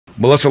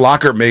Melissa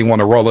Lockard may want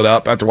to roll it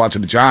up after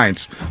watching the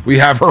Giants. We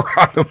have her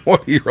on the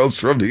Morning Heroes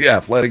from the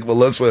Athletic.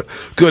 Melissa,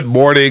 good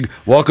morning.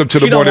 Welcome to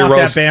the Morning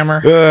Heroes.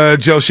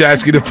 Joe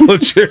Shasky, the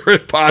Butcher,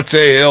 and Ponte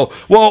Hill.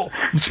 Well,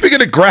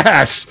 speaking of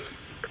grass,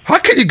 how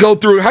can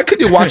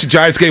you watch a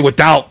Giants game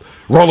without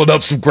rolling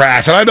up some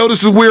grass? And I know this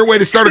is a weird way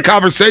to start a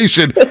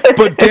conversation,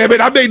 but damn it,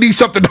 I may need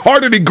something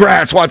harder than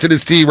grass watching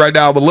this team right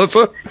now,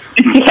 Melissa.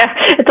 Yeah,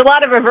 it's a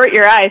lot of avert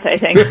your eyes, I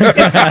think.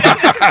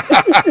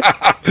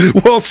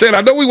 Well said.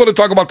 I know we want to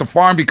talk about the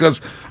farm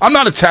because I'm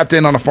not tapped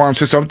in on the farm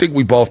system. I think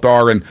we both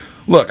are. And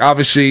look,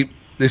 obviously,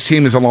 this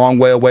team is a long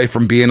way away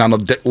from being on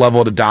the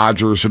level of the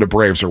Dodgers or the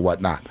Braves or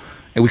whatnot.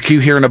 And we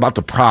keep hearing about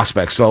the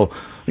prospects. So,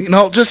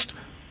 just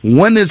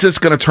when is this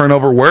going to turn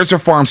over? Where's the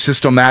farm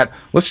system at?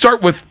 Let's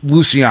start with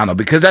Luciano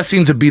because that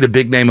seems to be the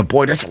big name. And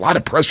boy, there's a lot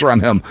of pressure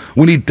on him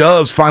when he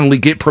does finally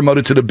get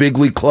promoted to the big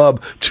league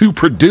club to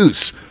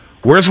produce.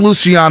 Where's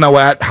Luciano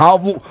at? How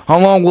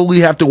long will we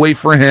have to wait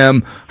for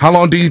him? How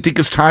long do you think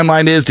his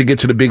timeline is to get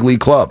to the big league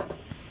club?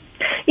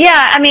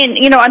 Yeah, I mean,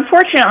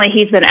 unfortunately,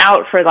 he's been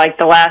out for like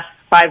the last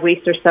 5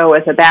 weeks or so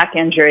with a back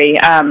injury.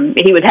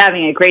 He was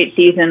having a great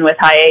season with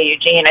High A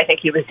Eugene. I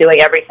think he was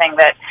doing everything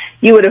that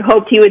you would have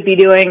hoped he would be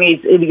doing.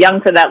 He's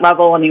young for that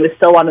level, and he was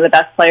still one of the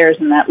best players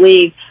in that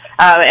league.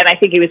 And I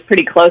think he was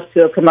pretty close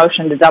to a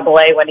promotion to Double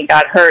A when he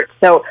got hurt.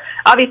 So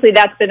obviously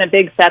that's been a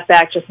big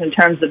setback just in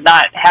terms of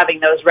not having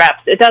those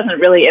reps. It doesn't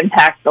really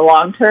impact the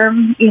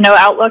long-term,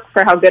 outlook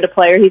for how good a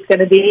player he's going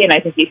to be, and I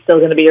think he's still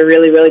going to be a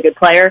really, really good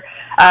player.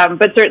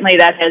 But certainly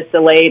that has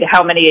delayed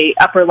how many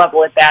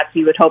upper-level at-bats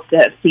you would hope to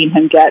have seen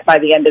him get by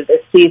the end of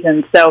this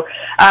season. So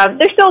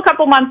there's still a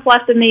couple months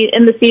left in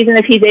the season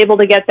if he's able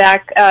to get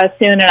back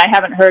soon, and I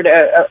haven't heard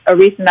a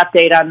recent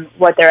update on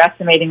what they're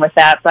estimating with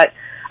that. But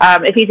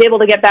if he's able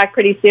to get back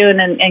pretty soon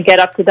and get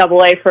up to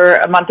Double A for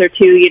a month or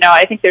two,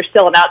 I think there's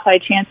still an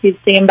outside chance he'd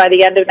see him by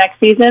the end of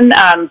next season.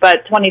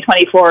 But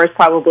 2024 is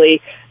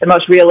probably the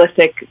most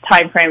realistic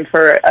time frame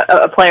for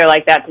a player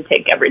like that to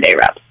take everyday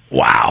reps.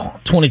 Wow,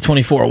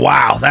 2024.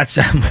 Wow, that's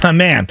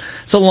man.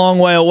 It's a long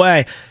way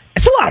away.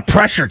 It's a lot of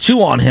pressure,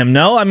 too, on him,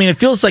 no? I mean, it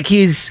feels like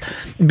he's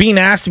being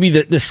asked to be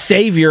the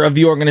savior of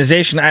the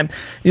organization. I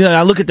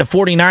look at the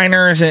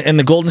 49ers and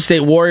the Golden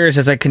State Warriors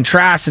as I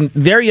contrast, and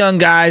they're young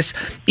guys.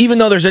 Even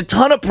though there's a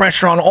ton of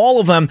pressure on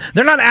all of them,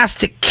 they're not asked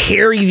to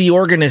carry the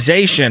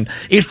organization.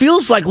 It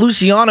feels like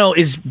Luciano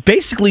is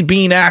basically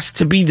being asked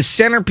to be the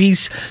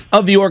centerpiece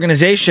of the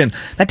organization.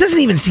 That doesn't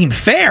even seem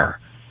fair.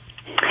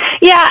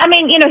 Yeah, I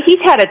mean,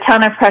 he's had a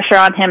ton of pressure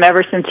on him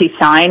ever since he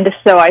signed,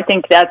 so I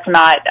think that's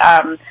not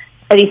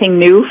anything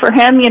new for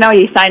him.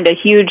 He signed a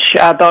huge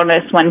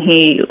bonus when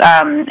he,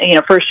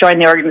 first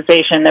joined the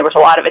organization. There was a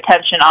lot of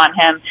attention on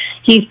him.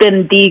 He's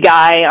been the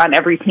guy on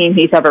every team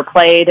he's ever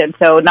played, and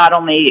so not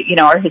only,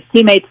 are his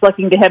teammates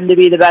looking to him to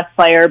be the best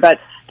player,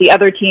 but the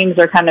other teams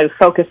are kind of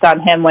focused on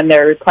him when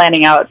they're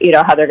planning out,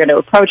 how they're going to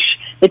approach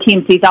the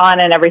teams he's on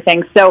and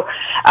everything. So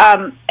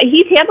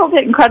he's handled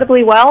it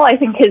incredibly well. I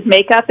think his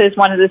makeup is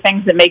one of the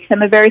things that makes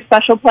him a very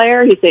special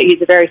player. He's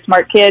a very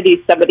smart kid. He's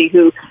somebody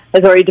who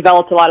has already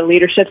developed a lot of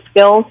leadership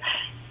skills.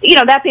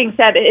 That being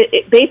said,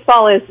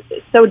 baseball is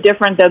so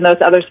different than those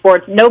other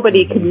sports.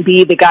 Nobody can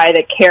be the guy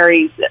that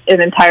carries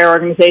an entire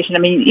organization. I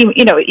mean,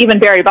 even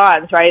Barry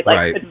Bonds, right?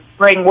 Couldn't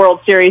bring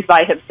World Series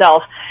by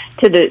himself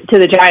to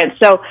the Giants.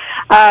 So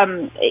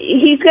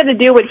he's going to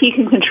do what he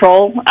can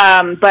control.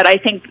 But I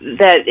think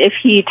that if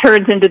he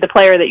turns into the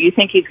player that you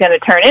think he's going to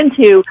turn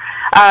into,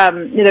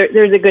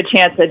 there's a good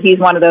chance that he's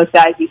one of those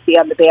guys you see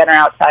on the banner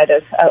outside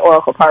of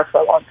Oracle Park for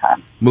a long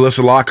time.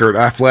 Melissa Lockard,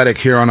 Athletic,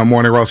 here on the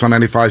Morning Roast on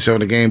 95.7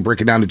 The Game,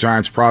 breaking down the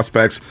Giants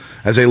prospects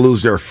as they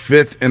lose their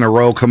 5th in a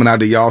row coming out of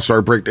the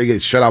All-Star break. They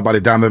get shut out by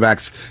the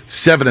Diamondbacks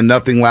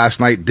 7-0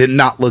 last night. Did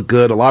not look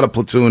good. A lot of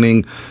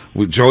platooning.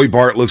 Joey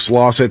Bart looks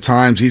lost at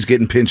times. He's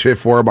getting pinch hit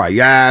for by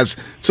Yaz.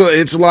 So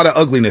it's a lot of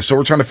ugliness. So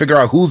we're trying to figure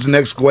out who's the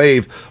next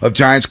wave of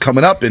Giants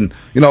coming up. And,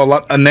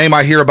 a name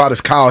I hear about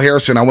is Kyle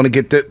Harrison. I want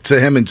to get to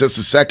him in just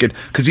a second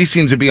because he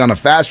seems to be on a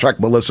fast track,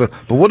 Melissa.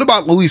 But what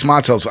about Luis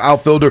Matos,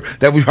 outfielder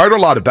that we've heard a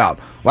lot about?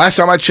 Last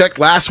time I checked,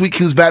 last week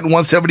he was batting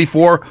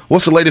 174.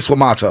 What's the latest with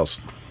Matos?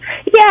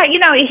 Yeah, he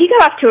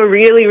got off to a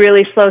really,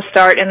 really slow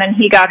start, and then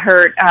he got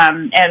hurt,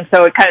 and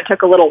so it kind of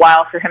took a little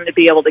while for him to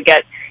be able to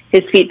get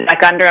his feet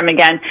back under him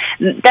again.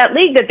 That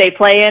league that they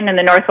play in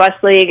the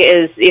Northwest League,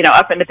 is,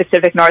 up in the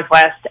Pacific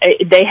Northwest.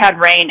 They had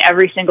rain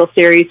every single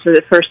series for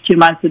the first 2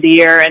 months of the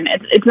year, and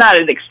it's not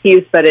an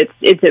excuse, but it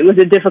was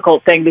a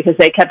difficult thing because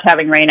they kept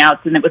having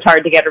rainouts, and it was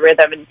hard to get a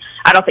rhythm, and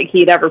I don't think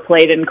he'd ever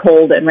played in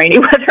cold and rainy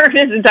weather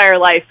in his entire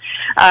life,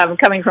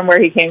 coming from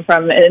where he came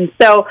from. And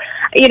so,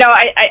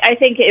 I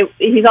think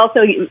he's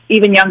also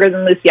even younger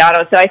than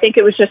Luciano, so I think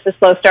it was just a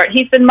slow start.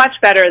 He's been much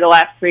better the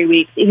last 3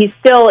 weeks. He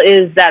still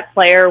is that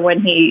player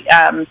when he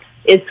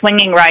is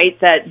swinging right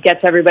that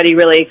gets everybody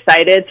really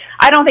excited.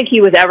 I don't think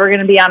he was ever going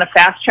to be on a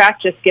fast track,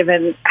 just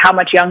given how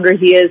much younger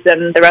he is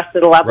than the rest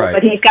of the level. Right.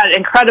 But he's got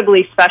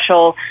incredibly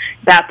special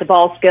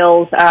bat-to-ball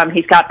skills.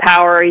 He's got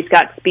power. He's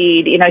got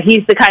speed.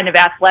 He's the kind of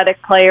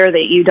athletic player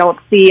that you don't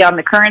see on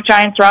the current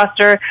Giants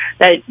roster,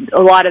 that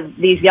a lot of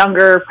these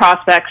younger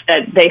prospects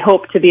that they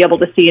hope to be able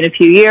to see in a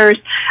few years,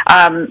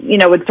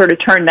 would sort of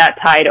turn that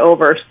tide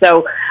over.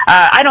 So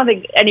I don't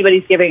think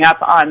anybody's giving up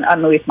on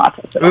Luis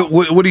Matos at all.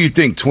 What do you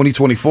think,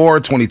 2024,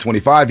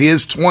 2025? He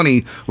is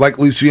 20, like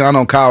Luciano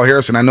and Kyle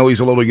Harrison. I know he's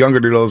a little younger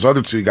than those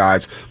other two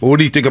guys, but what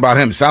do you think about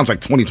him? It sounds like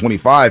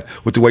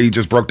 2025 with the way you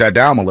just broke that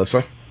down,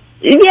 Melissa.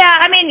 Yeah,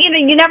 I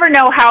mean, you never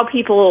know how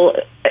people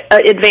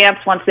advance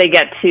once they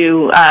get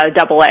to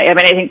Double A. I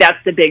mean, I think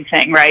that's the big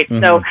thing, right?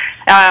 Mm-hmm. So,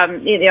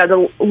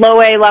 the low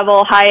A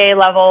level, high A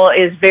level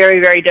is very,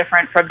 very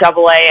different from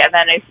Double A, and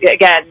then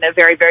again,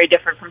 very, very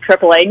different from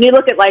Triple A. And you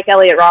look at like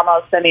Elliot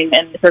Ramos, I mean,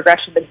 and the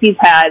progression that he's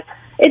had.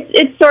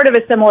 It's sort of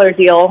a similar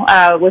deal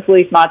with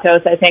Luis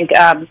Matos. I think.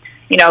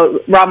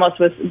 Ramos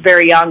was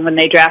very young when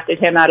they drafted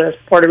him out of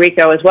Puerto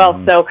Rico as well.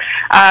 Mm-hmm. So,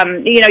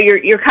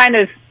 you're kind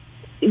of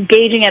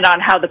gauging it on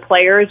how the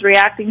player is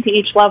reacting to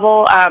each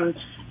level.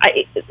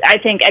 I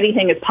think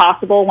anything is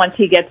possible once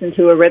he gets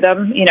into a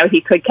rhythm. He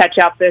could catch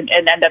up and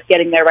end up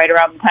getting there right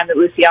around the time that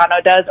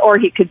Luciano does, or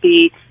he could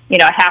be,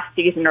 a half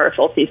season or a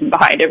full season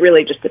behind. It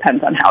really just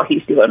depends on how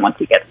he's doing once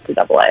he gets to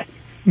Double A.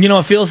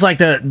 It feels like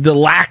the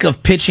lack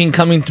of pitching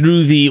coming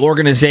through the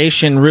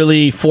organization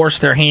really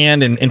forced their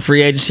hand in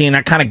free agency, and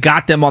that kind of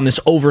got them on this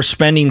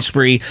overspending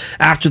spree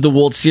after the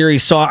World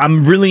Series. So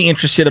I'm really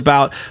interested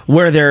about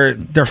where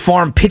their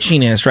farm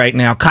pitching is right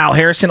now. Kyle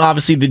Harrison,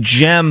 obviously the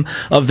gem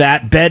of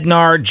that.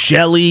 Bednar,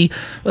 Jelly.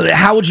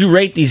 How would you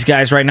rate these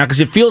guys right now?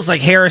 Because it feels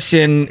like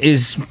Harrison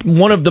is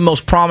one of the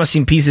most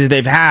promising pieces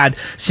they've had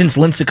since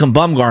Lincecum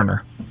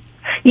Bumgarner.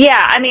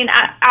 Yeah, I mean,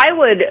 I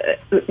would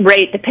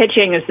rate the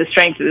pitching as the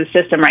strength of the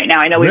system right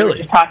now. I know we were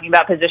just talking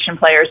about position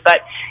players,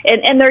 but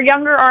and their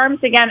younger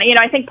arms, again,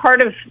 I think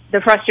part of the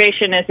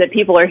frustration is that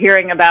people are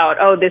hearing about,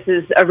 oh, this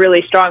is a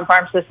really strong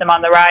farm system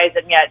on the rise,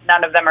 and yet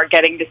none of them are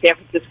getting to San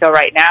Francisco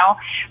right now.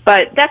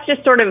 But that's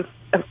just sort of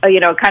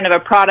kind of a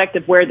product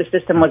of where the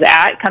system was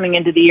at coming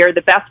into the year.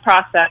 The best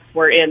prospects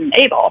were in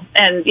A-ball,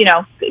 and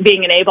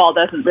being in A-ball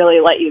doesn't really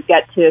let you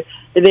get to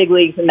the big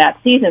leagues in that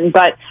season.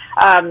 But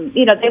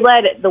they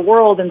led the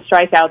world in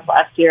strikeouts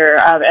last year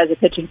as a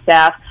pitching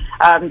staff.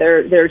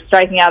 They're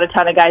striking out a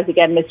ton of guys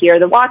again this year.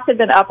 The walks have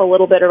been up a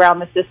little bit around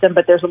the system,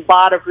 but there's a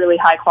lot of really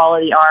high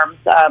quality arms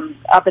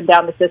up and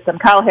down the system.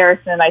 Kyle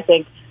Harrison, I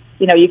think.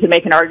 You can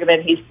make an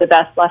argument he's the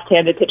best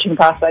left-handed pitching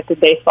prospect in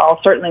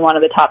baseball, certainly one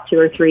of the top 2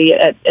 or 3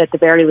 at the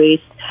very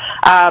least.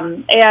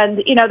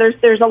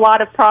 There's a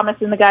lot of promise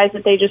in the guys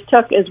that they just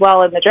took as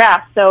well in the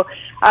draft. So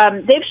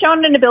they've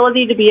shown an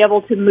ability to be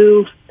able to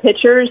move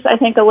pitchers, I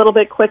think, a little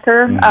bit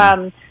quicker,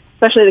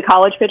 especially the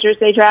college pitchers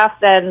they draft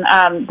than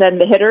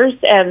the hitters.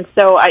 And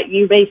so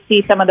you may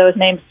see some of those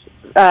names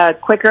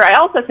quicker. I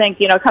also think,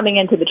 coming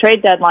into the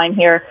trade deadline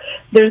here,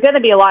 there's going to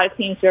be a lot of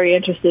teams very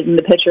interested in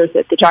the pitchers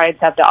that the Giants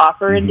have to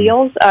offer in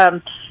deals.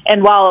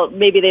 And while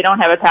maybe they don't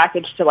have a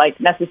package to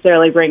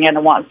necessarily bring in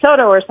a Juan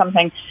Soto or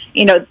something,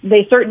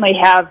 they certainly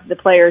have the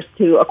players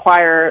to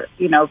acquire,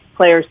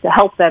 players to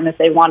help them if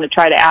they want to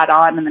try to add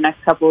on in the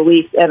next couple of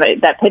weeks.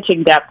 And that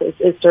pitching depth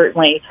is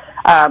certainly,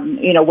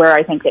 where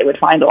I think they would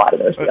find a lot of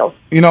those deals.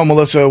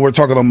 Melissa, we're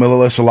talking to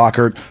Melissa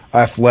Lockard,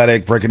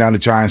 Athletic, breaking down the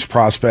Giants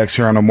prospects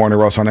here on the Morning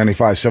Roast on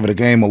 95.7 The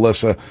Game.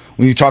 Melissa,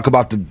 when you talk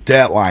about the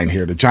deadline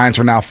here, the Giants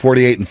are now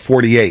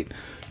 48-48.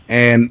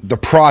 And the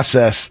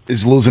process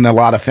is losing a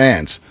lot of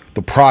fans.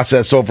 The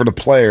process over the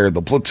player,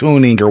 the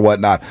platooning or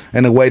whatnot,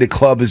 and the way the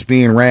club is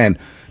being ran.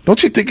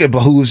 Don't you think it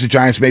behooves the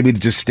Giants maybe to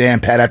just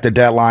stand pat at the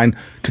deadline,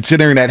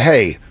 considering that,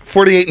 hey,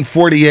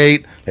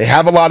 48-48, they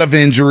have a lot of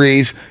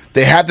injuries,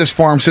 they have this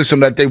farm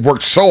system that they've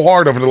worked so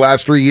hard over the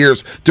last 3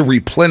 years to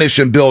replenish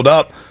and build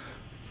up.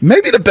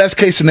 Maybe the best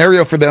case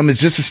scenario for them is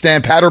just to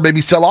stand pat or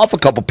maybe sell off a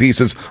couple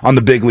pieces on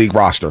the big league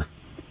roster.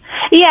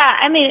 Yeah,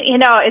 I mean,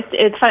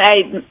 it's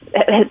fun.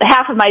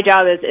 Half of my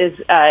job is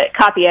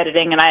copy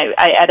editing, and I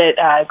edit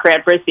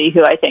Grant Brisbee,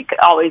 who I think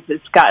always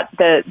has got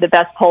the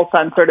best pulse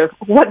on sort of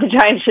what the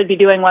Giants should be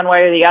doing one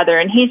way or the other.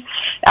 And he's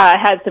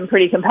had some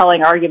pretty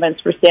compelling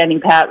arguments for standing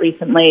pat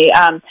recently.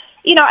 I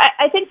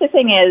think the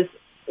thing is,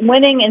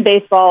 winning in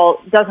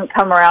baseball doesn't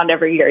come around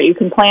every year. You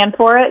can plan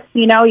for it.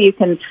 You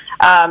can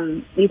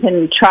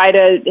try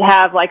to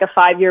have like a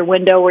 5-year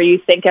window where you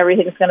think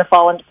everything's going to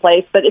fall into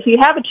place. But if you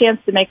have a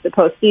chance to make the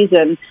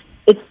postseason,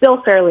 it's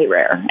still fairly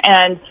rare.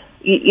 And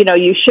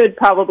you should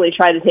probably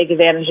try to take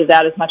advantage of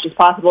that as much as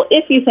possible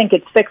if you think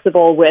it's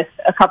fixable with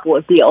a couple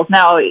of deals.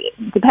 Now,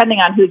 depending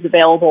on who's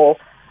available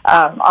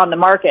on the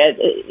market,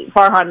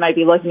 Farhan might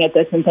be looking at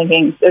this and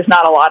thinking there's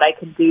not a lot I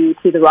can do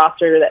to the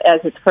roster as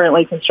it's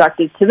currently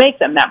constructed to make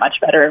them that much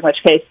better, in which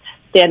case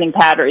standing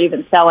pat or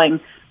even selling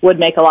would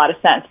make a lot of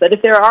sense. But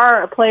if there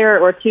are a player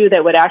or two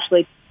that would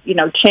actually,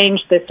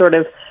 change this sort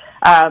of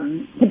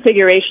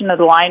configuration of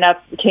the lineup,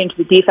 change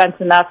the defense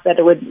enough that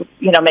it would,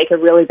 make a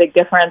really big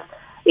difference,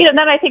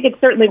 then I think it's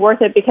certainly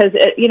worth it because,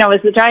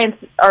 as the Giants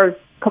are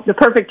the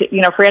perfect,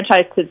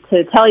 franchise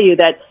to tell you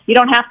that you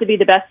don't have to be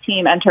the best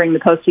team entering the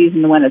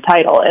postseason to win a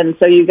title. And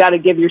so you've got to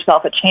give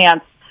yourself a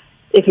chance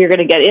if you're going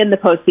to get in the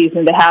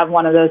postseason to have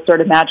one of those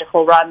sort of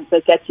magical runs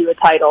that gets you a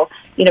title,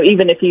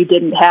 even if you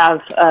didn't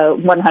have a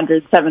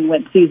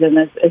 107-win season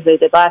as they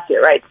did last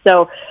year, right?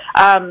 So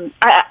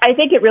I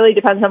think it really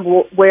depends on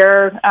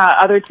where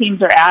other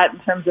teams are at in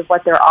terms of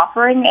what they're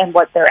offering and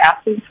what they're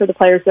asking for the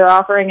players they're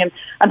offering. And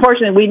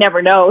unfortunately, we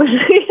never know,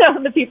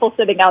 the people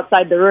sitting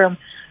outside the room,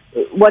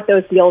 what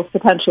those deals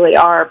potentially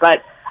are.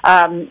 But,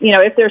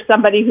 if there's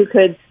somebody who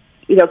could,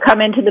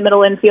 come into the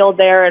middle infield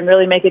there and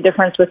really make a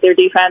difference with their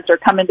defense, or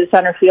come into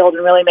center field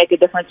and really make a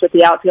difference with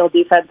the outfield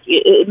defense,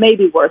 it may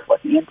be worth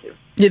looking into.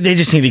 Yeah, they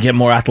just need to get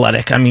more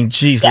athletic. I mean,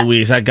 geez, yeah.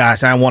 Louise,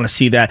 I want to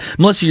see that.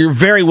 Melissa, you're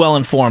very well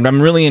informed. I'm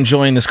really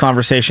enjoying this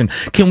conversation.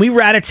 Can we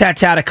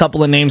rat-a-tat-tat a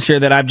couple of names here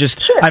that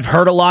I've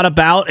heard a lot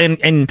about,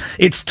 and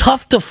it's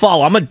tough to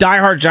follow. I'm a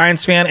diehard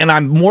Giants fan, and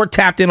I'm more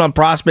tapped in on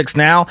prospects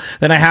now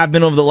than I have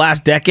been over the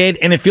last decade,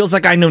 and it feels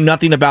like I know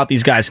nothing about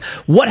these guys.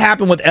 What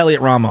happened with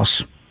Elliot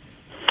Ramos?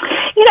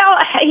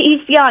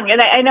 He's young,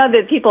 and I know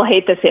that people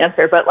hate this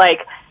answer, but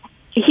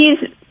he's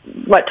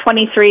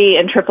 23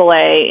 in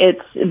AAA.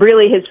 It's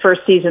really his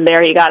first season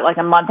there. He got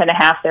a month and a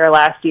half there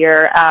last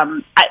year.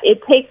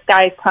 It takes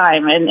guys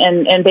time,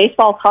 and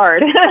baseball's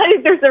hard.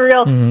 There's a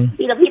real,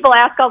 people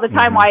ask all the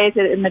time, why is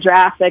it in the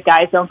draft that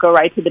guys don't go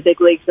right to the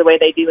big leagues the way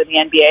they do in the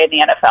NBA and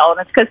the NFL?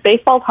 And it's because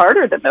baseball's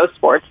harder than those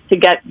sports to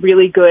get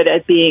really good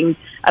at being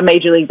a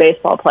Major League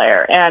Baseball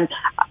player. And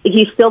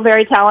he's still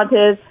very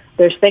talented.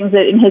 There's things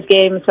that in his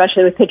game,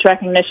 especially with pitch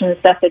recognition and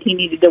stuff, that he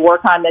needed to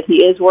work on, that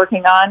he is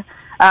working on.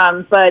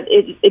 But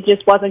it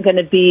just wasn't going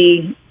to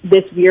be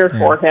this year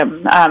for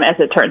him, as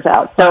it turns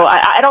out. So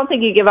I don't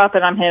think you give up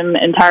on him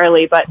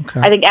entirely, but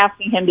I think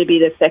asking him to be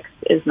the sixth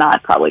is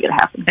not probably going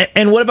to happen.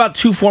 And what about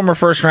two former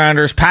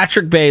first-rounders,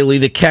 Patrick Bailey,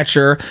 the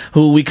catcher,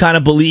 who we kind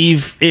of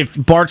believe if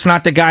Bart's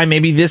not the guy,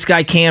 maybe this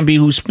guy can be,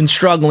 who's been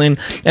struggling,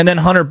 and then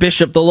Hunter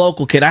Bishop, the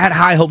local kid. I had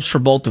high hopes for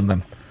both of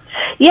them.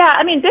 Yeah,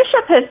 I mean,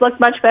 Bishop has looked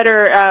much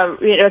better,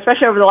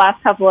 especially over the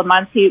last couple of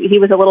months. He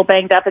was a little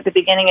banged up at the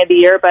beginning of the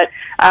year, but,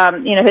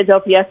 his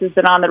OPS has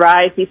been on the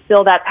rise. He's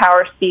still that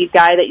power speed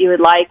guy that you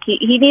would like.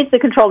 He needs to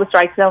control the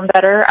strike zone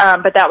better,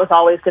 but that was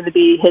always going to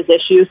be his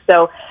issue.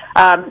 So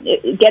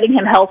getting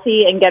him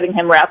healthy and getting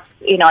him reps,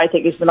 I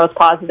think is the most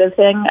positive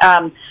thing.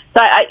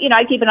 So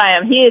I keep an eye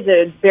on him. He is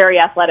a very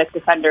athletic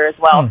defender as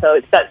well, so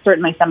that's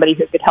certainly somebody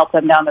who could help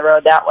them down the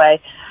road that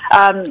way.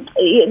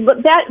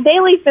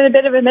 Bailey's been a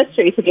bit of a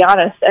mystery, to be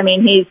honest. I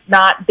mean, he's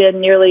not been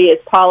nearly as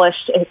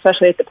polished,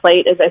 especially at the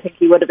plate, as I think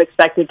he would have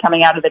expected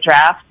coming out of the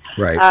draft.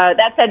 Right.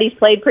 That said, he's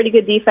played pretty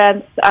good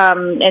defense,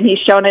 and he's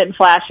shown it in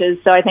flashes,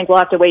 so I think we'll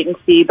have to wait and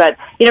see. But,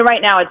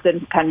 right now it's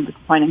been kind of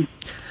disappointing.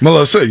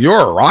 Melissa, you're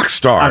a rock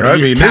star. I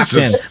mean this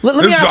is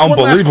Let me ask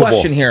unbelievable. One last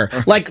question here.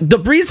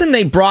 The reason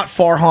they brought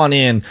Farhan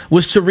in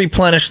was to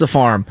replenish the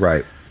farm.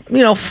 Right.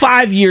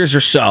 5 years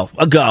or so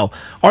ago.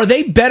 Are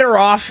they better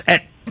off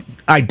at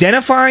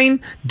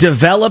identifying,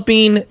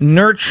 developing,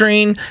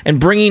 nurturing, and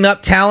bringing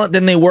up talent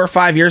than they were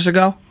 5 years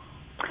ago?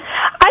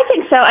 I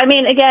think so. I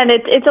mean, again,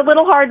 it's a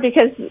little hard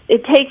because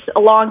it takes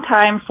a long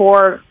time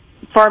for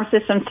farm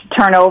systems to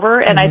turn over,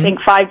 and I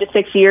think 5 to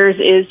 6 years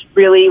is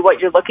really what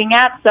you're looking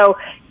at. So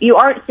you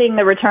aren't seeing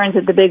the returns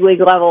at the big league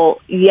level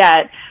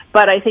yet,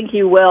 but I think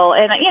you will.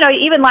 And,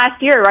 even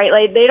last year,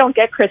 right, they don't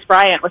get Chris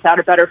Bryant without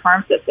a better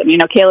farm system.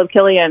 Caleb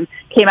Killian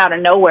came out of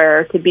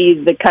nowhere to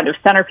be the kind of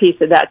centerpiece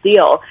of that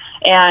deal.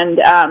 And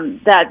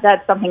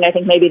that's something I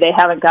think maybe they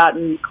haven't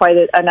gotten quite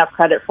enough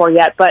credit for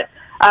yet. But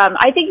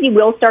I think you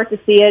will start to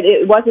see it.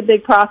 It was a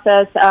big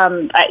process.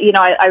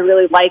 I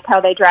really like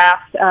how they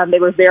draft. They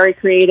were very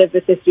creative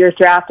with this year's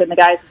draft and the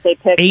guys that they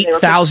picked.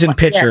 8,000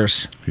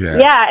 pitchers.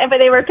 Yeah,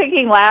 but they were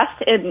picking last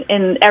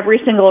in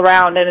every single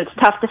round, and it's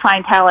tough to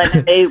find talent.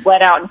 And they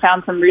went out and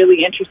found some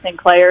really interesting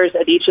players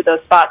at each of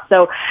those spots.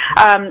 So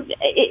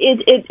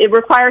it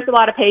requires a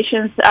lot of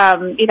patience.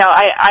 I'm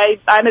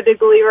a big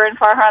believer in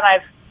Farhan.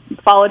 I've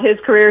followed his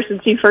career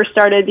since he first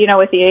started,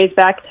 with the A's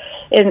back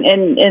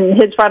in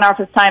his front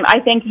office time.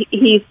 I think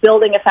he's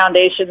building a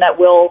foundation that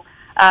will,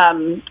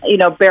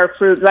 bear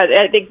fruit. But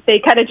I think they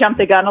kind of jumped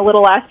the gun a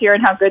little last year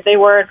and how good they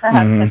were, and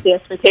perhaps set the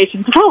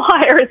expectations a little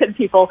higher than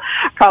people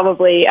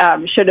probably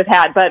should have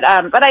had. But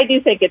I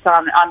do think it's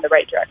on the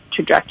right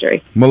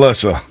trajectory.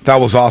 Melissa, that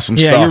was awesome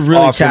stuff. You're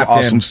really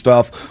awesome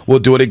stuff. We'll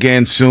do it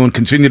again soon.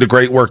 Continue the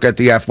great work at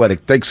The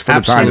Athletic. Thanks for the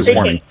time this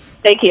morning.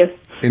 Thank you.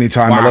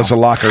 Anytime. Melissa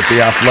Lockard,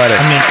 The Athletic.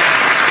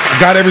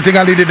 Got everything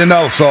I needed to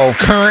know. So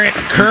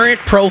current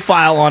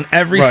profile on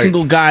every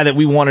single guy that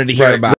we wanted to hear about.